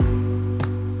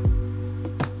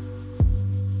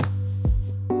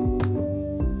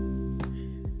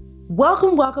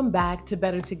Welcome back to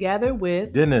Better Together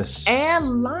with Dennis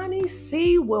and Lonnie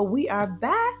C. Well, we are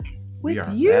back with we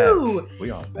are you. Back. We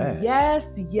are back.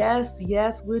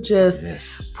 Yes. We're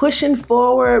just pushing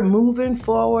forward, moving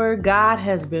forward. God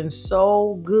has been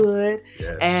so good,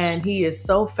 and He is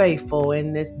so faithful.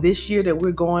 And this year that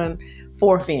we're going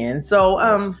forth in.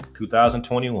 So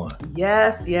 2021.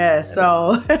 Yes.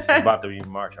 So it's about to be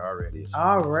March already.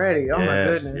 Already. Oh my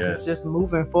goodness. It's just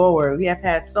moving forward. We have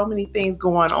had so many things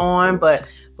going on, but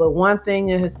one thing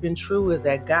that has been true is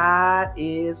that God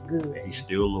is good. He's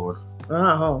still Lord.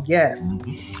 Oh, yes.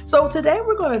 Mm-hmm. So today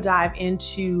we're going to dive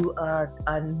into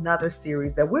another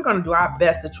series that we're going to do our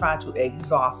best to try to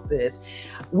exhaust this.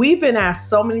 We've been asked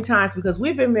so many times because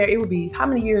we've been married. It would be how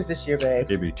many years this year, babes?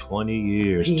 It'd be 20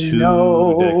 years. He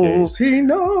knows. He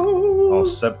knows. On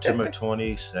September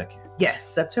 22nd. Yes,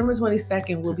 September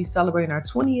 22nd, we'll be celebrating our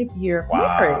 20th year of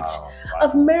marriage,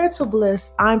 of marital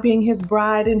bliss. I'm being his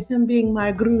bride and him being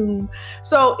my groom.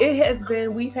 So it has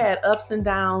been, we've had ups and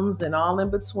downs and all in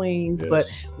betweens, but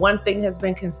one thing has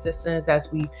been consistent is that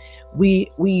we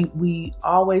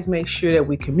always make sure that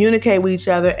we communicate with each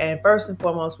other, and first and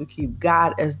foremost, we keep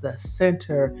God as the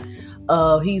center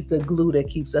of, He's the glue that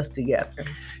keeps us together.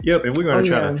 Yep, and we're gonna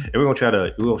try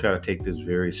to take this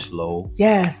very slow.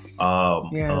 Yes.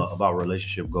 About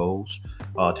relationship goals.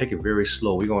 Take it very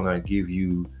slow. We're gonna give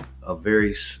you a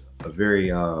very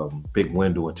big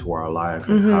window into our life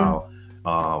and how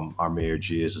our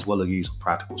marriage is, as well as give you some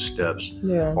practical steps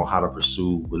on how to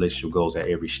pursue relationship goals at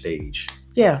every stage.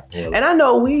 Yeah. And I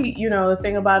know the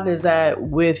thing about it is that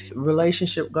with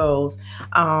relationship goals,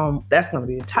 that's going to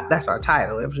be, that's our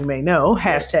title, if you may know,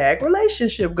 hashtag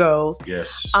relationship goals.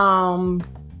 Yes. Although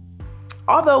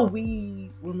we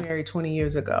were married 20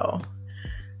 years ago,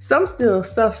 some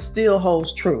stuff still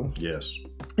holds true. Yes.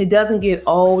 It doesn't get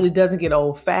old. It doesn't get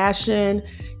old fashioned.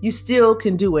 You still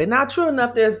can do it. Now, true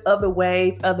enough, there's other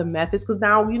ways, other methods, because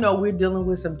now, we're dealing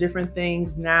with some different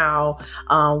things now.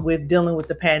 We're dealing with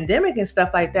the pandemic and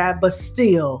stuff like that. But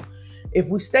still, if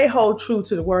we hold true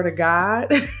to the word of God,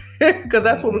 because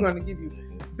that's what we're going to give you,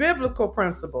 biblical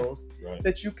principles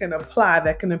that you can apply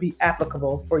that can be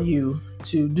applicable for you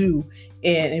to do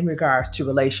in regards to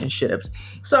relationships.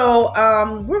 So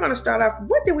we're going to start off.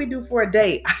 What did we do for a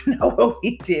date? I know what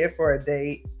we did for a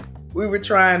date. We were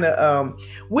trying to,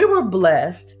 we were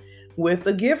blessed with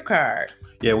a gift card.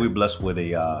 Yeah, we blessed with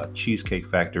a Cheesecake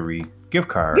Factory gift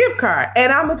card.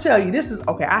 And I'm going to tell you, this is,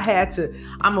 okay, I'm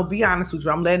going to be honest with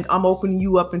you. I'm opening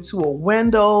you up into a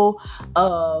window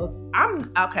of,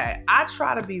 I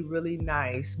try to be really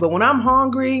nice, but when I'm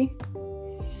hungry,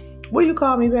 what do you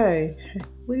call me, babe?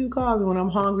 What do you call me when I'm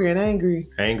hungry and angry?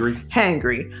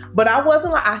 Hangry. But I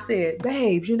wasn't like, I said,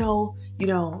 babe,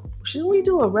 shouldn't we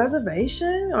do a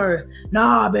reservation? Or,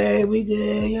 nah, babe, we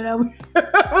good, I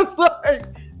was like,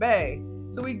 babe.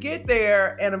 So we get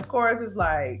there, and of course it's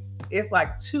like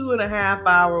 2.5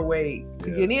 hour wait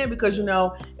to get in, because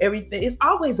everything, it's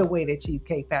always a wait at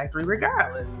Cheesecake Factory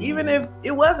regardless, even if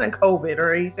it wasn't COVID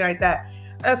or anything like that.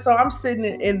 And so I'm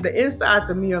sitting in the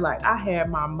insides of me are like, I had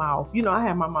my mouth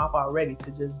already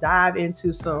to just dive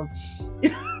into some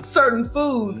certain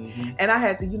foods. And I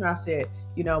had to, I said,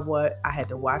 you know what? I had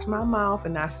to watch my mouth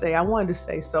and not say, I wanted to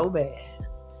say so bad,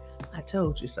 I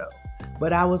told you so.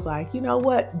 But I was like, you know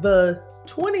what? The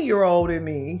 20-year-old in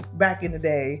me back in the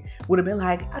day would have been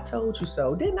like, I told you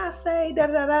so. Didn't I say da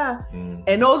da da?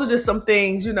 And those are just some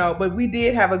things, but we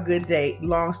did have a good date.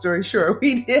 Long story short,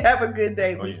 we did have a good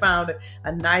date. We found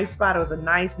a nice spot. It was a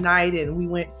nice night, and we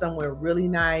went somewhere really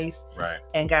nice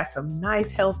and got some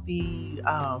nice, healthy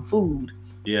food.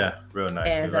 Yeah, real nice.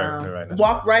 And very nice.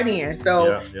 Walked right in.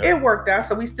 So it worked out.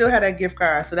 So we still had that gift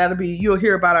card. So you'll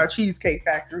hear about our Cheesecake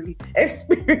Factory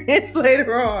experience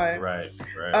later on. Right.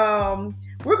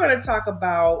 We're going to talk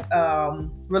about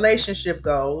relationship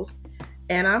goals.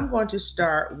 And I'm going to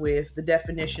start with the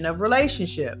definition of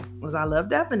relationship, because I love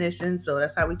definitions. So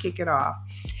that's how we kick it off.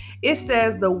 It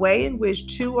says the way in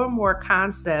which two or more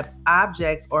concepts,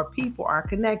 objects, or people are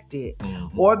connected,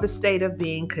 or the state of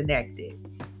being connected.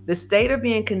 The state of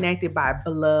being connected by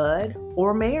blood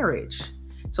or marriage.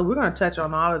 So we're going to touch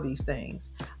on all of these things.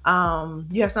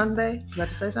 You have something, babe? You got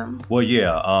to say something? Well,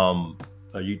 yeah.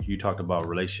 You talked about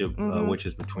relationship, which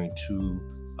is between two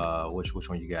Which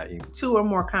one you got? Two or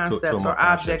more concepts or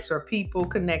objects or people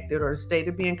connected or the state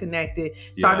of being connected.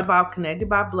 Talked about connected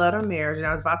by blood or marriage, and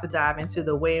I was about to dive into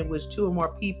the way in which two or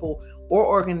more people or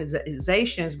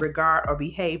organizations regard or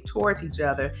behave towards each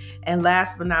other. And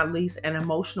last but not least, an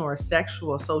emotional or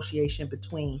sexual association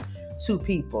between two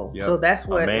people. So that's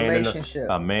what relationship.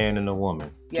 A man and a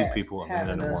woman. Two people, a man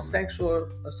and a woman. Sexual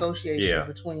association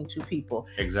between two people.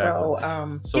 Exactly.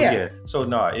 So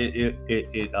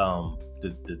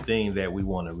the thing that we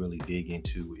want to really dig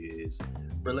into is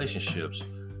relationships.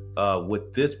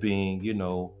 With this being,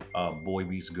 boy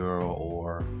meets girl,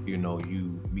 or you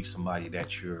meet somebody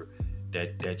that you're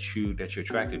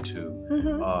attracted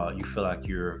to. You feel like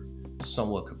you're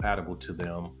somewhat compatible to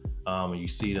them. And you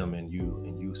see them and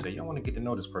you say, I want to get to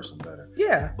know this person better.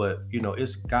 Yeah. But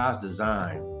it's God's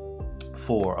design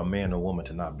for a man or woman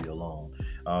to not be alone.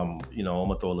 I'm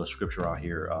gonna throw a little scripture out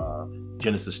here.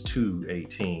 Genesis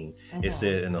 2:18. It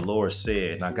said, and the Lord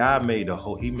said, now God made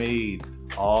he made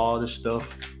all this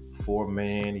stuff for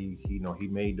man. He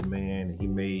made the man, and he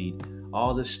made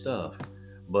all this stuff.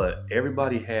 But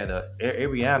everybody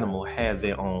every animal had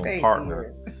their own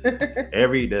partner.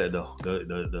 Every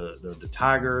the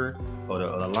tiger or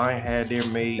the lion had their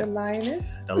mate. The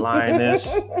lioness.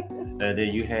 And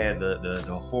then you had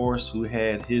the horse who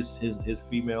had his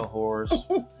female horse.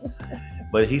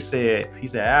 But he said,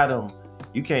 Adam,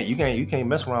 you can't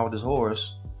mess around with this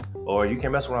horse, or you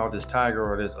can't mess around with this tiger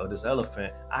or this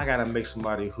elephant. I gotta make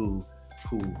somebody who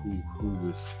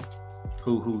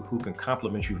can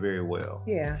complement you very well.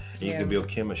 Yeah. And you can build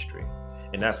chemistry,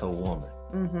 and that's a woman.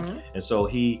 Mm-hmm. And so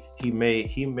he said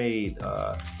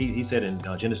in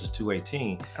Genesis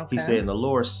 2:18, he said, and the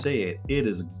Lord said, it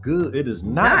is good. It is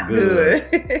not good.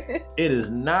 It is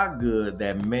not good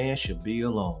that man should be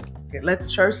alone. Let the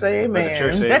church say amen. Let the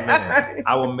church say amen.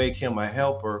 I will make him a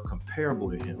helper comparable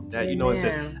to him. That, it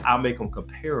says, I'll make him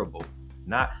comparable.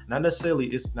 Not necessarily.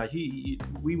 It's not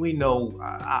we know.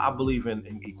 I believe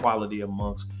in equality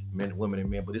amongst men, women, and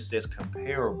men, but it says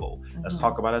comparable. Let's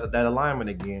talk about that alignment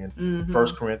again.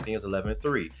 1 Corinthians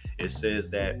 11:3. It says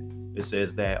that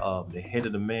the head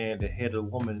of the man, the head of the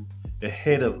woman, the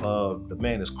head of the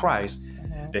man is Christ.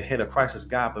 The head of Christ is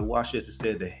God. But watch this. It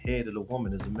says the head of the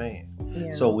woman is a man.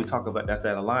 Yeah. So we talk about that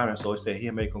alignment. So it said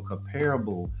he'll make them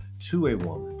comparable to a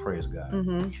woman. Praise God.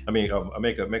 I mean,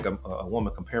 make a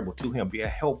woman comparable to him. Be a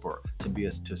helper, to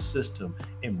assist him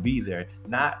and be there,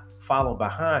 not follow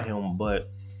behind him, but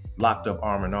locked up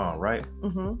arm in arm, right?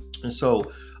 And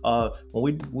so when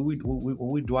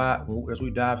we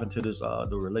dive into this,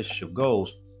 the relationship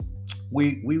goals,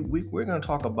 we're going to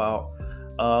talk about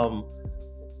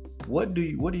what are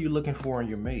you looking for in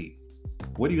your mate?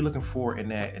 What are you looking for in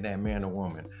that man or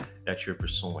woman that you're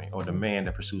pursuing, or the man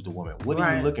that pursues the woman? What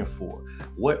are you looking for?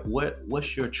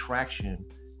 What's your attraction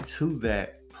to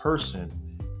that person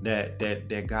that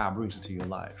God brings into your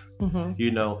life? And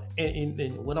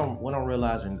what I'm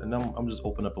realizing, and I'm just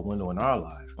opening up a window in our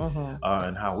life,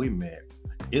 and how we met.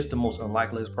 It's the most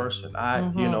unlikeliest person.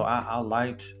 I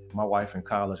liked my wife in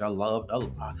college. I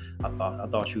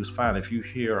thought she was fine. If you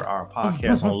hear our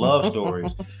podcast on love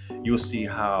stories, you'll see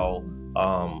how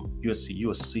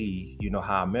you'll see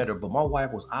how I met her. But my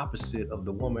wife was opposite of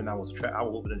the woman I was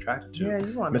attracted to. Yeah,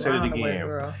 you want to say it again.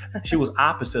 Girl. She was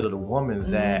opposite of the woman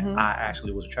that I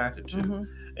actually was attracted to.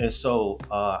 And so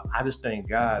I just thank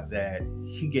God that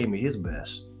he gave me his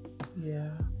best. Yeah.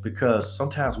 Because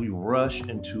sometimes we rush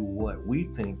into what we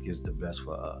think is the best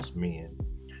for us, men,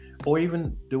 or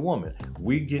even the woman.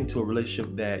 We get into a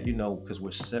relationship that, because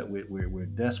we're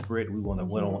desperate, we want to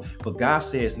win on. But God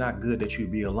says it's not good that you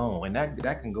be alone, and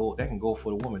that can go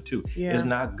for the woman too. Yeah. It's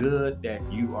not good that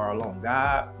you are alone.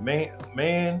 God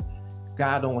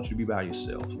don't want you to be by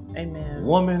yourself. Amen.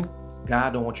 Woman,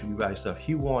 God don't want you to be by yourself.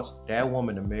 He wants that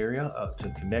woman to marry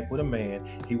to connect with a man.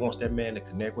 He wants that man to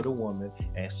connect with a woman,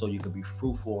 and so you can be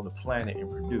fruitful on the planet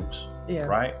and produce. Yeah.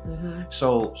 Right.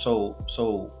 So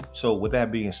with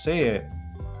that being said,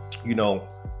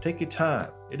 take your time.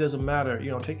 It doesn't matter.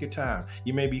 Take your time.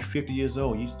 You may be 50 years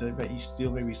old. You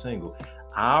still may be single.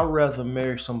 I'd rather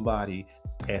marry somebody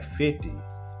at 50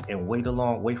 and wait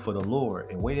for the Lord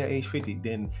and wait at age 50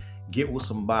 than get with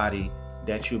somebody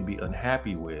that you'll be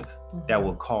unhappy with, that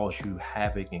will cause you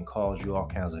havoc and cause you all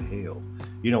kinds of hell.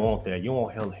 You don't want that. You don't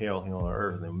want hell here on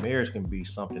earth. And marriage can be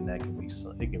something that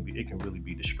it can really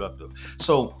be destructive.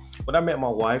 So when I met my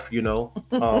wife, when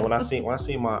I seen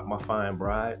my fine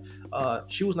bride,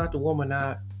 she was not the woman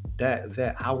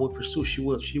that I would pursue.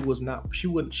 She's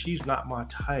not my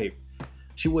type.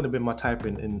 She wouldn't have been my type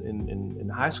in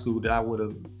high school that I would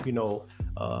have,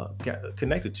 got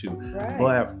connected to. Right.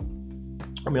 But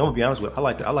I mean, I'm gonna be honest with you. I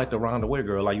like the round the way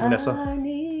girl. Like you remember that song? I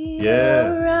need Yeah.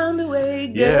 a round the way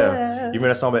girl. Yeah. You remember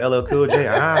that song by LL Cool J?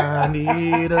 I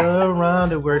need a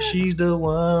round the way. She's the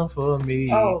one for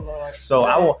me. Oh Lord. So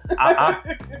I'm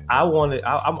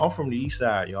from the East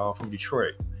Side, y'all, from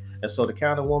Detroit, and so the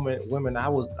kind of women I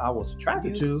was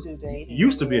attracted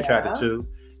used to be attracted to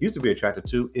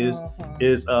is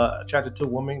attracted to a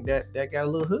woman that got a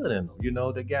little hood in them, you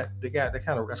know, that's kind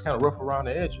of rough around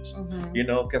the edges, you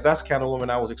know, because that's the kind of woman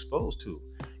I was exposed to,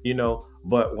 you know.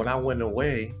 But when I went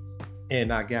away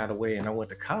and I got away and I went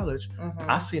to college,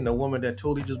 I seen a woman that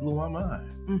totally just blew my mind,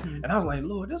 and I was like,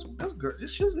 Lord, this girl,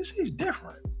 this is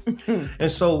different.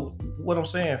 And so what I'm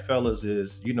saying, fellas,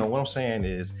 is, you know, what I'm saying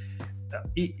is,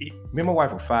 me and my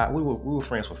wife we were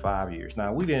friends for 5 years.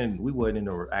 Now we wasn't in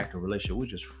an active relationship. We were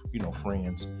just, you know,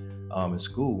 friends in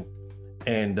school,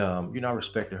 and you know, I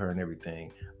respected her and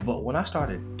everything. But when I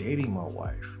started dating my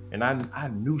wife, and I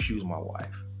knew she was my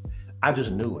wife, I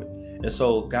just knew it. And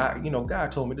so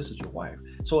God told me, this is your wife.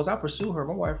 So as I pursue her,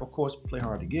 my wife, of course, played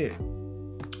hard to get,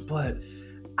 but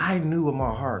I knew in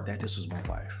my heart that this was my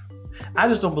wife. I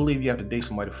just don't believe you have to date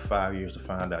somebody for 5 years to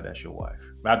find out that's your wife.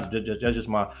 That's just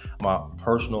my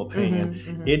personal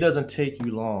opinion. It doesn't take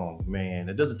you long, man.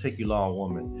 It doesn't take you long,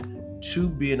 woman, to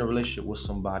be in a relationship with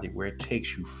somebody where it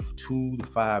takes you 2 to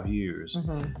 5 years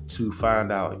to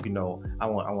find out, you know, I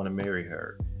want to marry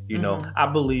her. You know, I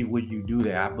believe when you do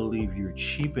that, I believe you're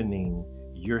cheapening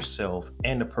yourself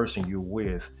and the person you're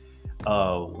with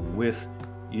the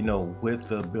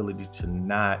ability to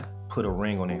not put a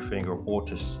ring on their finger, or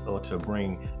to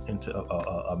bring into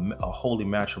a holy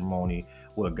matrimony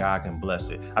where God can bless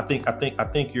it. I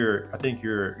think you're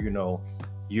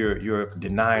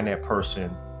denying that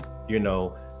person, you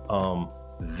know,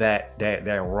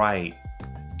 that right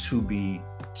to be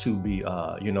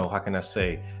you know, how can I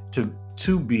say,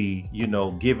 to be, you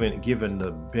know, given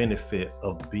the benefit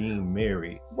of being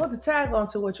married. Well, to tag on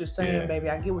to what you're saying, baby,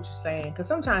 I get what you're saying, because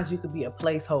sometimes you could be a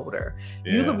placeholder.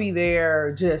 You could be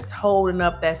there just holding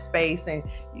up that space, and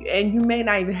you may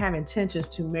not even have intentions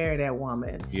to marry that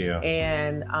woman.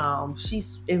 And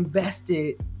she's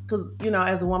invested, because, you know,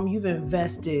 as a woman, you've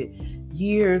invested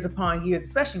years upon years,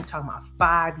 especially you're talking about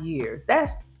 5 years.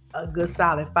 That's a good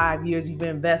solid 5 years you've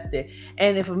invested.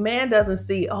 And if a man doesn't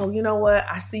see, oh, you know what,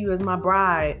 I see you as my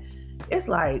bride, it's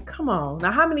like, come on.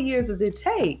 Now, how many years does it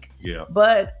take?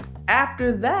 But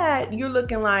after that, you're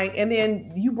looking like, and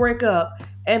then you break up,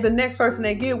 and the next person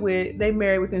they get with, they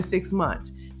marry within 6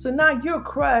 months. So now you're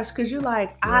crushed, because you're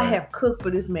like, I have cooked for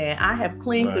this man. I have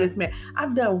cleaned for this man.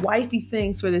 I've done wifey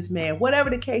things for this man. Whatever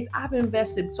the case, I've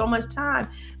invested so much time.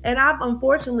 And I've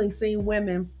unfortunately seen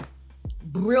women,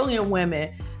 brilliant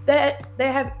women, that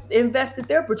they have invested,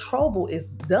 their betrothal is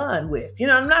done with. You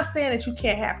know, I'm not saying that you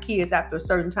can't have kids after a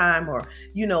certain time, or,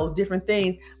 you know, different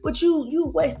things, but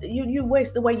you waste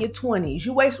away your 20s,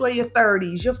 you waste away your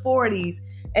 30s, your 40s,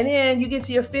 and then you get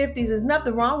to your 50s. There's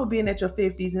nothing wrong with being at your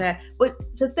 50s and that, but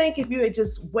to think if you had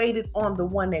just waited on the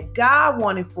one that God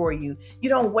wanted for you, you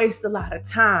don't waste a lot of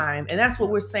time. And that's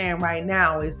what we're saying right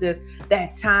now, is just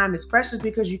that time is precious,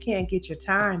 because you can't get your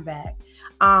time back.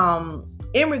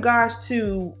 In regards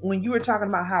to when you were talking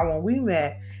about how when we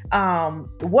met,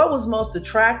 what was most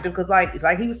attractive? Because like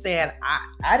he was saying,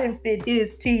 I didn't fit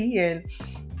his T, and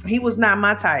he was not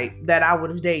my type that I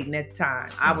would have dated at the time.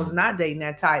 I was not dating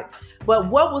that type. But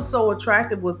what was so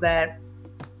attractive was that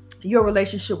your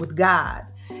relationship with God.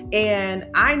 And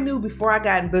I knew before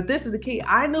but this is the key,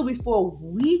 I knew before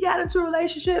we got into a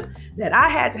relationship that I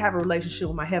had to have a relationship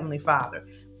with my Heavenly Father.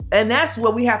 And that's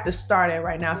what we have to start at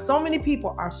right now. So many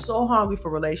people are so hungry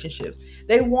for relationships.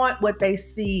 They want what they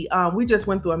see. We just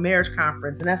went through a marriage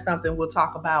conference, and that's something we'll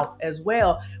talk about as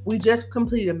well. We just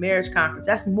completed a marriage conference.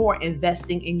 That's more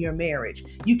investing in your marriage.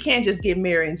 You can't just get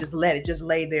married and just let it just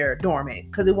lay there dormant,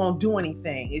 because it won't do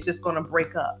anything. It's just going to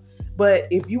break up. But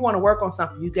if you want to work on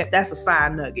something, that's a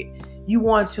side nugget. You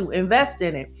want to invest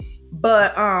in it.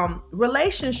 But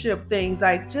relationship things,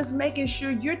 like just making sure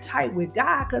you're tight with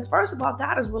God, because first of all,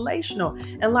 God is relational.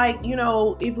 And like, you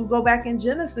know, if we go back in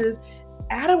Genesis,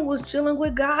 Adam was chilling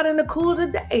with God in the cool of the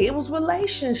day. It was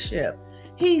relationship.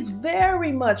 He's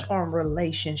very much on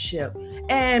relationship.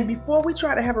 And before we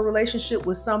try to have a relationship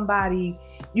with somebody,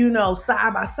 you know,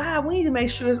 side by side, we need to make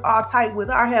sure it's all tight with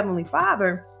our Heavenly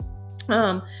Father.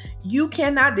 You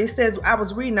cannot, it says, I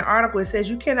was reading an article, it says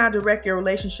you cannot direct your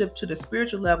relationship to the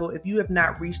spiritual level if you have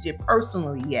not reached it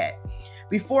personally yet.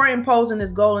 Before imposing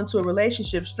this goal into a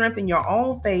relationship, strengthen your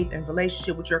own faith and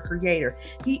relationship with your Creator.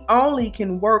 He only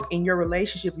can work in your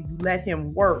relationship if you let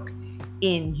Him work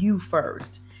in you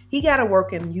first. He got to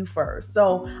work in you first.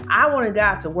 So I wanted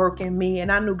God to work in me,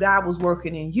 and I knew God was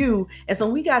working in you. And so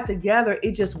when we got together,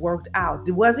 it just worked out.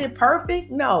 Was it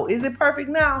perfect? No. Is it perfect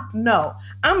now? No.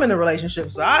 I'm in a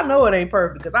relationship, so I know it ain't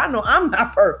perfect because I know I'm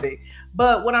not perfect.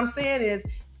 But what I'm saying is,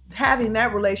 having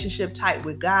that relationship tight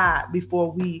with God before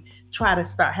we try to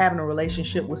start having a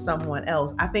relationship with someone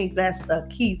else. I think that's a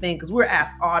key thing, because we're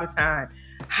asked all the time,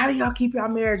 how do y'all keep your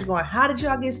marriage going? How did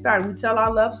y'all get started? We tell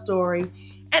our love story,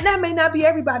 and that may not be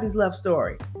everybody's love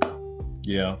story.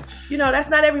 Yeah. That's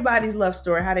not everybody's love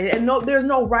story. There's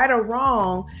no right or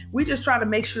wrong. We just try to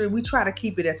make sure we try to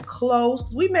keep it as close,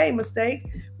 because we made mistakes.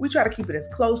 We try to keep it as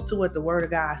close to what the Word of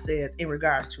God says in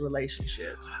regards to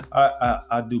relationships.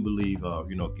 I do believe,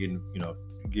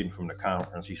 getting from the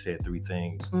conference, he said 3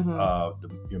 things.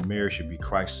 Your marriage should be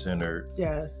Christ-centered.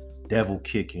 Yes. Devil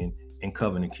kicking and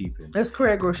covenant keeping. That's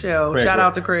Craig Rochelle. Shout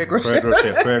out to Craig Rochelle.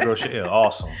 Craig Rochelle.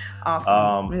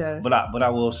 Awesome. Yes. But I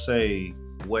will say,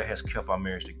 what has kept our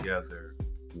marriage together,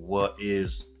 what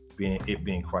is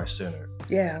being Christ-centered.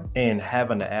 Yeah. And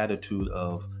having the attitude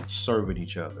of serving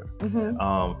each other.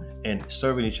 And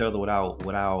serving each other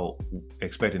without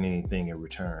expecting anything in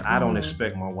return. I don't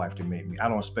expect my wife to make me. I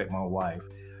don't expect my wife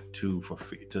to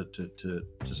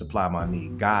supply my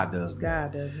need. God does that.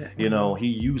 God does it. He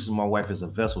uses my wife as a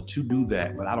vessel to do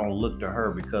that, but I don't look to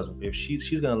her, because if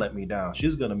she's gonna let me down,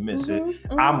 she's gonna miss it.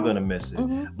 I'm gonna miss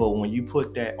it. But when you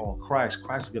put that on Christ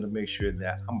is gonna make sure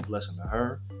that I'm a blessing to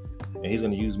her, and he's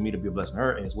gonna use me to be a blessing to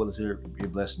her, as well as her to be a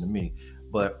blessing to me.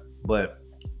 But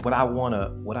what I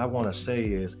wanna say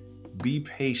is, be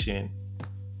patient.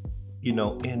 In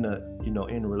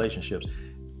relationships.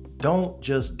 Don't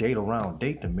just date around,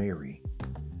 date to marry.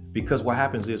 Because what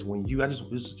happens is,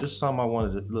 it's just something I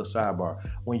wanted a little sidebar.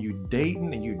 When you're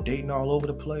dating and you're dating all over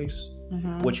the place,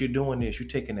 what you're doing is you're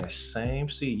taking that same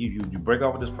seed. You break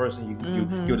off with this person, you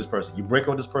give this person. You break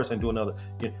off with this person and do another.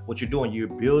 What you're doing, you're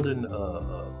building,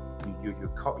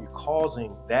 you're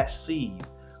causing that seed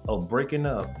of breaking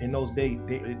up in those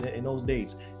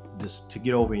dates just to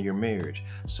get over in your marriage.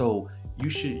 So you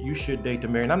should date to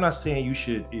marry. And I'm not saying you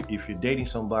should, if you're dating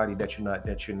somebody that you're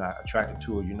not attracted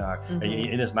to, or you're not, and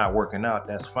it's not working out,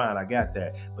 that's fine. I got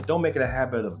that. But don't make it a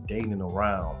habit of dating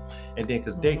around. And then,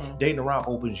 because dating around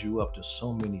opens you up to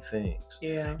so many things.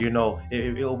 Yeah. It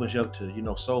opens you up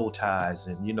to, soul ties,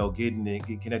 and,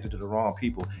 getting connected to the wrong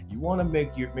people. You want to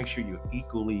make sure you're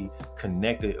equally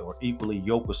connected or equally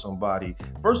yoked with somebody.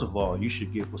 First of all, you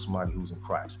should get with somebody who's in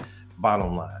Christ.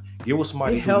 Bottom line, get with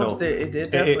somebody who knows.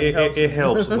 It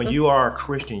helps. When you are a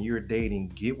Christian, you're dating,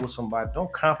 get with somebody.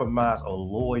 Don't compromise or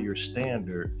lower your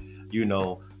standard.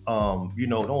 Don't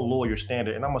lower your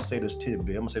standard. And I'm gonna say this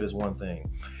tidbit. I'm gonna say this one thing.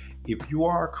 If you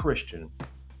are a Christian,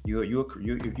 you're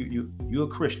a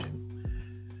Christian,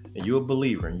 and you're a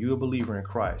believer, in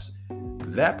Christ.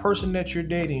 That person that you're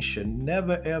dating should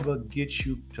never ever get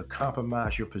you to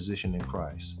compromise your position in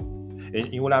Christ.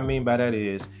 And what I mean by that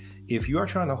is, if you are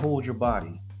trying to hold your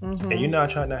body, and you're not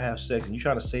trying to have sex, and you're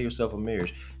trying to save yourself a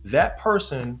marriage, that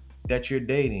person that you're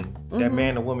dating, that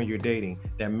man or woman you're dating,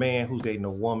 that man who's dating a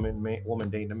woman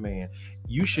dating a man,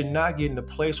 you should not get in a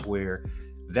place where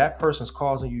that person's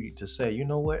causing you to say, you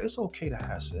know what, it's okay to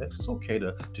have sex. It's okay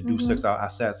to do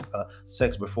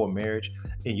sex before marriage.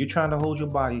 And you're trying to hold your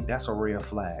body, that's a red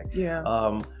flag.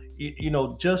 Yeah.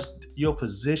 Just your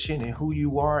position and who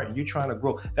you are, and you're trying to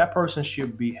grow. That person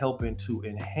should be helping to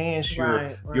enhance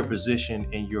your position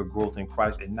and your growth in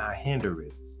Christ, and not hinder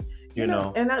it.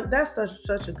 That's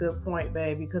such a good point,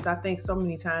 babe, because I think so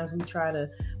many times we try to,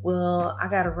 I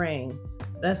got a ring.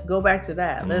 Let's go back to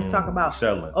that. Let's talk about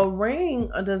settling. A ring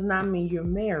does not mean you're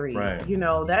married. Right.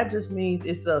 That just means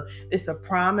it's a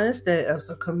promise, that it's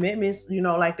a commitment.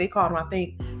 Like they call them, I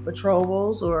think,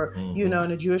 betrothals, or in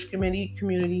the Jewish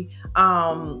community.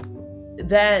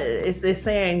 That is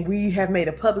saying we have made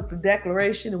a public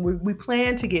declaration and we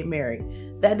plan to get married.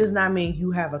 That does not mean you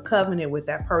have a covenant with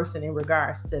that person in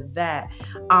regards to that.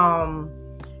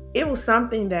 It was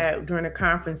something that during the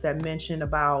conference that mentioned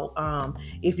about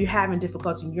if you're having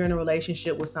difficulty, you're in a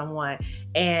relationship with someone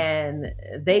and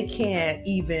they can't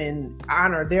even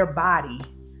honor their body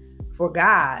for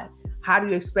God, how do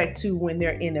you expect to when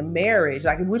they're in a marriage?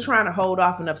 Like, if we're trying to hold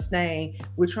off and abstain,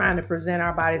 we're trying to present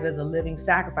our bodies as a living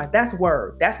sacrifice. That's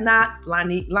word. That's not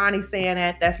Lonnie saying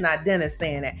that. That's not Dennis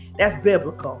saying that. That's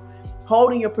biblical.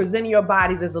 Presenting your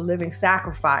bodies as a living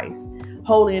sacrifice,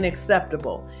 holy and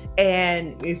acceptable.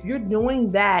 And if you're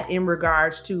doing that in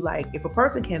regards to, like, if a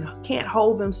person can't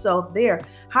hold themselves there,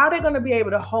 how are they going to be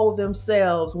able to hold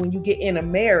themselves when you get in a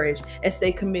marriage and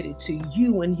stay committed to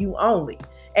you and you only?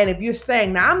 And if you're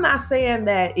saying, now I'm not saying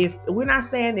that we're not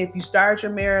saying if you start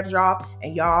your marriage off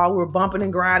and y'all were bumping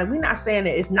and grinding, we're not saying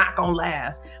that it's not going to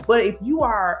last. But if you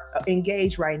are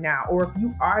engaged right now, or if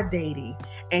you are dating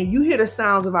and you hear the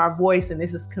sounds of our voice and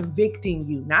this is convicting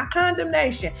you, not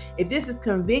condemnation, if this is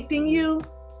convicting you,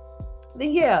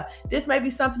 then yeah, this may be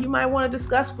something you might want to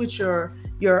discuss with your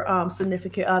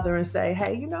significant other and say,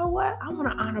 hey, you know what? I want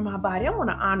to honor my body. I want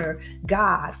to honor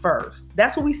God first.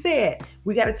 That's what we said.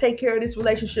 We got to take care of this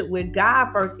relationship with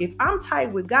God first. If I'm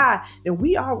tight with God, then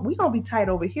we gonna be tight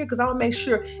over here, because I'm gonna make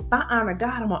sure if I honor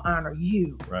God, I'm gonna honor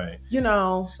you. Right.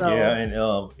 So yeah, and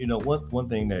one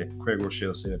thing that Craig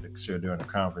Rochelle said during the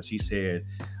conference, he said,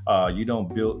 you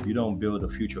don't build a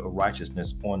future of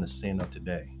righteousness on the sin of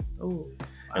today. Ooh.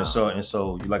 And so,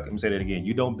 like, let me say that again.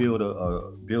 You don't build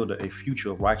a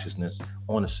future of righteousness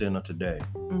on the sin of today.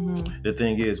 Mm-hmm. The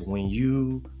thing is, when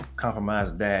you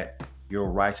compromise your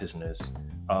righteousness,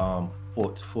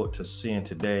 to sin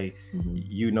today, mm-hmm.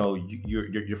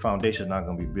 Your foundation is not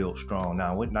going to be built strong.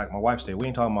 Now, like my wife said, we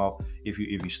ain't talking about if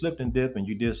you slipped and dipped and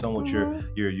you did something with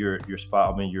mm-hmm. your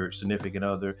spouse, your significant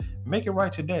other, make it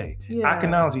right today. Yeah. I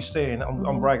can honestly say, and I'm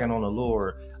mm-hmm. bragging on the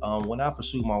Lord. When I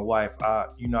pursued my wife, I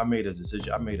made a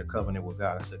decision. I made a covenant with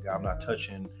God. I said, God, I'm not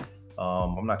touching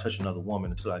another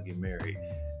woman until I get married,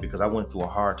 because I went through a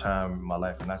hard time in my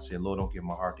life, and I said, Lord, don't give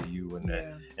my heart to you.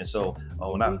 And so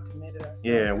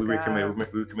we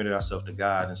recommitted ourselves to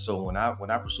God. And so when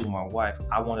I pursued my wife,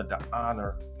 I wanted to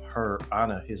honor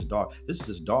his daughter. This is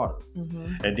his daughter.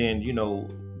 Mm-hmm. And then,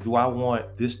 do I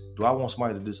want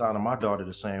somebody to dishonor my daughter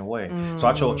the same way? Mm-hmm. So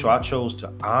I chose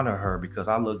to honor her, because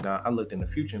I looked in the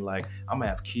future and like, I'm gonna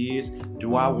have kids. Do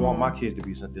mm-hmm. I want my kids to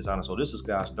be dishonored? So this is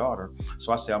God's daughter.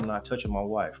 So I said, I'm not touching my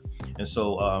wife. And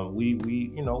so we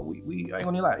ain't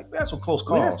gonna lie, we had some close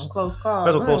calls.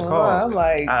 I'm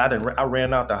like, I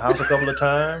ran out the house a couple of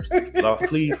times.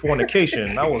 Flee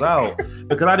fornication. I was out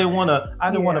because I didn't want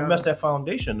to mess that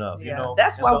foundation up. Yeah.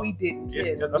 That's why we didn't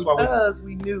kiss, because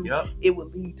we knew it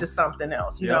would lead to something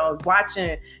else.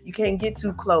 Watching, you can't get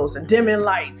too close, and dimming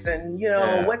lights, and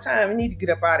what time we need to get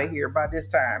up out of here by this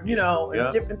time,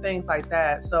 and different things like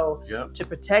that. So to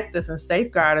protect us and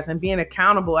safeguard us and being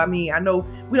accountable. I mean, I know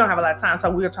we don't have a lot of time, so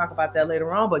we'll talk about that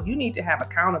later on, but you need to have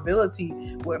accountability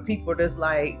where people are just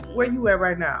like, where you at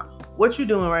right now? What you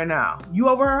doing right now? You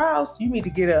over her house? You need to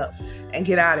get up and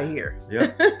get out of here.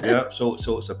 Yeah. So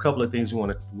it's a couple of things we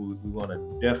want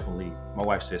to definitely. My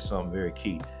wife said something very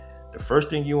key. The first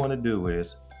thing you want to do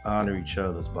is honor each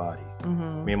other's body.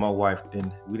 Mm-hmm. Me and my wife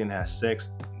didn't have sex.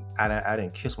 I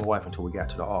didn't kiss my wife until we got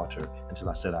to the altar, until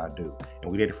I said I do.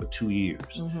 And we dated for 2 years.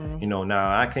 Mm-hmm.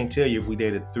 Now I can't tell you if we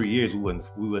dated 3 years, we would have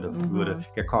mm-hmm.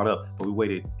 get caught up. But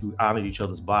we honored each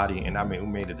other's body, and we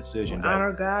made a decision.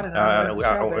 Honor God and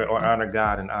honor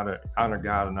God and honor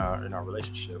God in our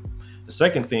relationship. The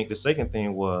second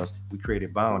thing was we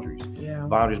created boundaries. Yeah.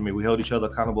 Boundaries mean we held each other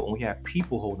accountable, and we had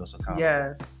people holding us accountable.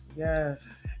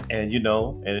 Yes. And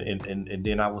and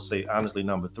then I would say, honestly,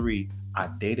 number 3, I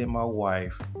dated my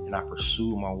wife and I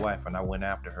pursued my wife and I went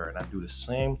after her, and I do the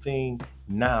same thing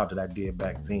now that I did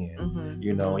back then.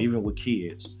 Mm-hmm. Even with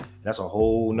kids. That's a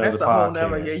whole nother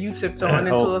podcast. You tiptoeing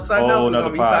into something else we're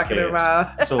gonna be talking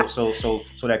about. so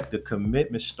that the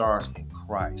commitment starts in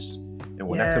Christ. And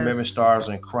when that commitment starts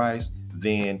in Christ,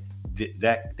 then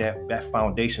that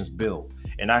foundation's built.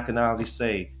 And I can honestly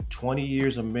say 20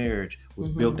 years of marriage was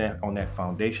mm-hmm. built on that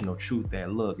foundational truth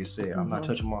that, look, it said, I'm not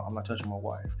touching my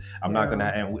wife. I'm not gonna,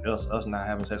 and us not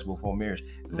having sex before marriage.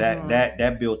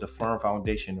 That built the firm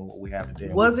foundation in what we have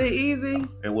today. Was it easy?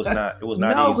 It was not no,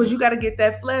 easy. because you got to get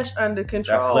that flesh under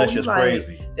control. That flesh is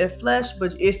crazy. That flesh,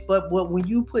 but when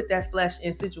you put that flesh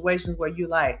in situations where you're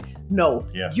like, no,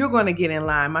 you're going to get in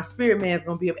line. My spirit man's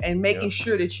going to be, and making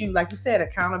sure that you, like you said,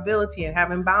 accountability and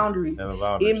having boundaries.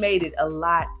 It made it a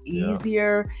lot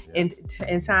easier in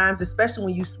times, especially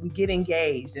when we get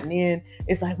engaged, and then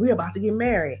it's like we're about to get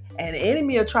married, and the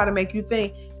enemy will try to make you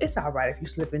think it's all right if you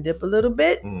slip and dip a little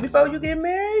bit before you get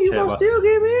married. You gonna still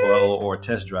get married, or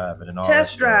test drive it and all.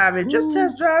 Just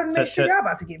test drive and make sure y'all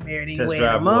about to get married anyway.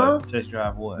 Test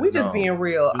drive what? We just being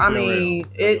real.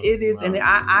 It is, and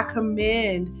I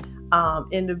commend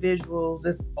individuals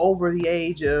that's over the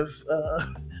age of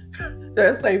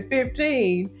let's say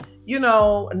 15.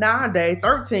 nowadays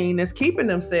 13 is keeping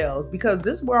themselves, because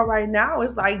this world right now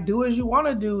is like, do as you want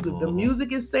to do. The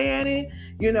music is saying it,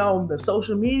 the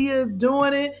social media is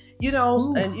doing it,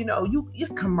 and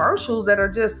it's commercials that are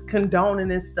just condoning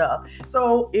this stuff.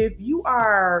 So if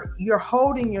you're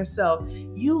holding yourself,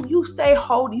 you stay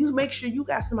holding, you make sure you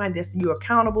got somebody that you're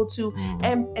accountable to,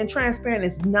 and transparent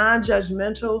is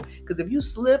non-judgmental, because if you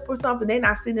slip or something, they're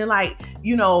not sitting there like,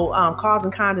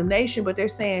 causing condemnation, but they're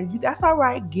saying, that's all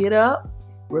right, get up,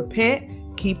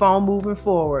 repent, keep on moving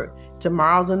forward.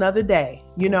 Tomorrow's another day.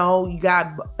 You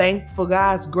got thank for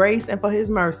God's grace and for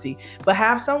his mercy, but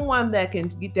have someone that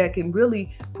can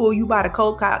really pull you by the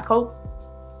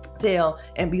coattail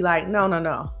and be like, no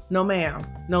ma'am,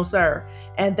 no sir.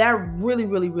 And that really,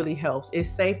 really, really helps. It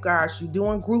safeguards you.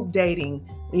 Doing group dating,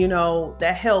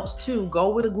 that helps too. Go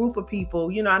with a group of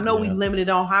people. I know we limited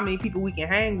on how many people we can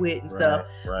hang with and stuff,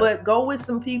 but go with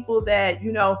some people that,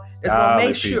 that's going to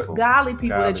make sure, godly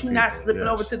people that you're not slipping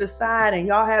over to the side and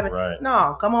y'all haven't,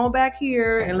 no, come on back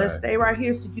here and let's stay right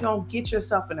here, so you don't get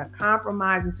yourself in a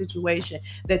compromising situation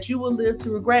that you will live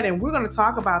to regret. And we're going to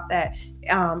talk about that.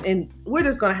 And we're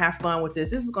just going to have fun with this.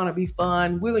 This is going to be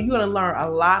fun. You're going to learn a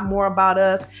lot more about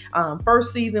us.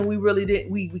 First season, we really did.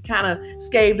 We kind of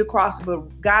scathed across it,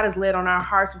 but God has led on our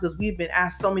hearts because we've been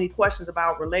asked so many questions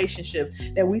about relationships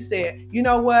that we said, you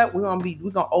know what? We're going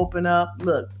to open up.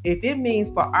 Look, if it means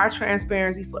for our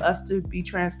transparency, for us to be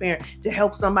transparent, to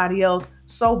help somebody else,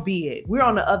 so be it. We're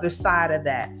on the other side of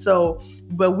that. So,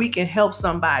 but we can help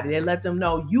somebody and let them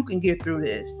know you can get through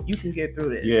this. You can get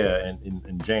through this. Yeah. And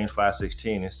in James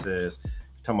 5:16, it says,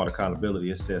 talking about accountability,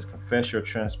 it says, confess your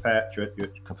trespasses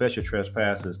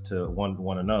to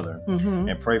one another,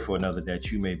 and pray for another that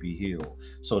you may be healed.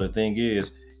 So the thing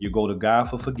is, you go to God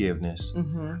for forgiveness,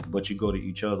 but you go to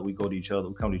each other. We come to each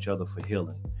other for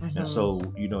healing. And so,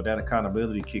 that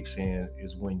accountability kicks in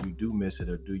is when you do miss it,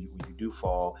 or when you do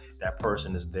fall, that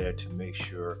person is there to make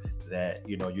sure that,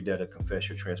 you're there to confess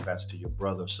your trespasses to your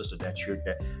brother or sister that's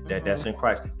in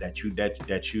Christ,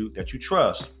 that you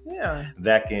trust. Yeah.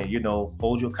 That can,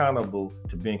 hold you accountable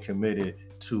to being committed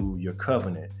to your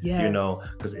covenant. Yes.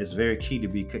 Because it's very key to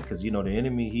be, because the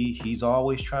enemy, he's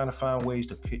always trying to find ways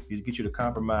to get you to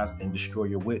compromise and destroy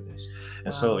your witness.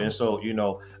 And so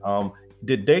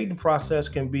the dating process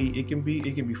can be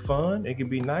fun, it can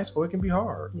be nice, or it can be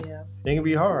hard. Yeah, it can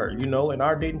be hard. In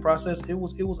our dating process, it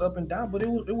was up and down, but it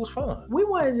was fun. We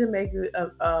wanted to make it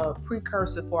a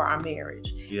precursor for our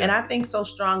marriage. Yeah. And I think so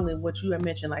strongly what you had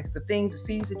mentioned, like the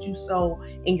seeds that you sow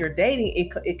in your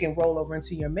dating, it can roll over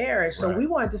into your marriage. So we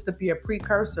wanted this to be a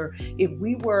precursor. If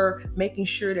we were making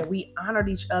sure that we honored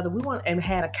each other, and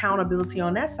had accountability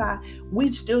on that side,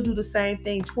 we'd still do the same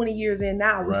thing 20 years in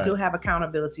now. We still have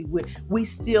accountability. We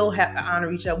still have to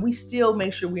honor each other. We still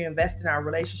make sure we invest in our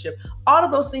relationship. All of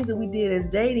those things that we did as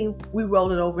dating, we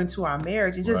rolled it over into our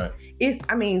marriage. It just,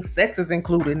 sex is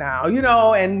included now,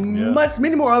 and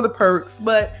many more other perks,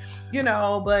 but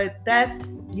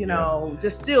that's,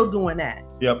 just still doing that.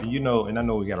 Yep. And I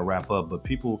know we got to wrap up, but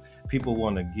people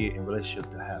want to get in relationship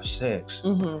to have sex.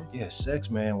 Yeah, sex,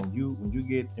 man. When you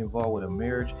get involved with a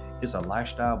marriage, it's a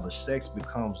lifestyle, but sex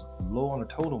becomes low on the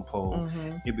totem pole.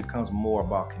 It becomes more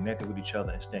about connecting with each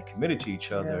other and staying committed to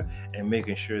each other, and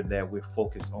making sure that we're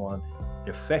focused on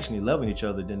affectionately loving each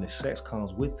other. Then the sex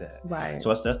comes with that. Right.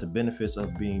 So that's the benefits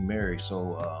of being married.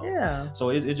 So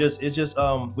So it's just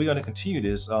we're going to continue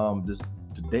the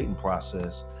dating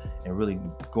process and really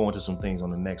go into some things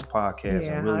on the next podcast.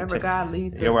 Yeah, and really however God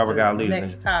leads us. Wherever God leads us.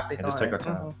 Next topic. And just take our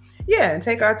time. Yeah, and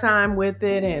take our time with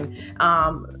it. And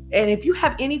if you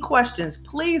have any questions,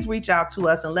 please reach out to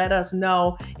us and let us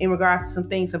know in regards to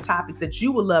some topics that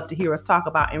you would love to hear us talk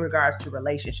about in regards to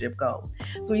relationship goals.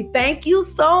 So we thank you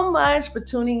so much for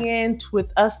tuning in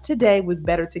with us today with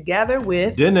Better Together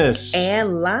with Dennis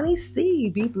and Lonnie C.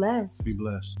 Be blessed. Be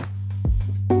blessed.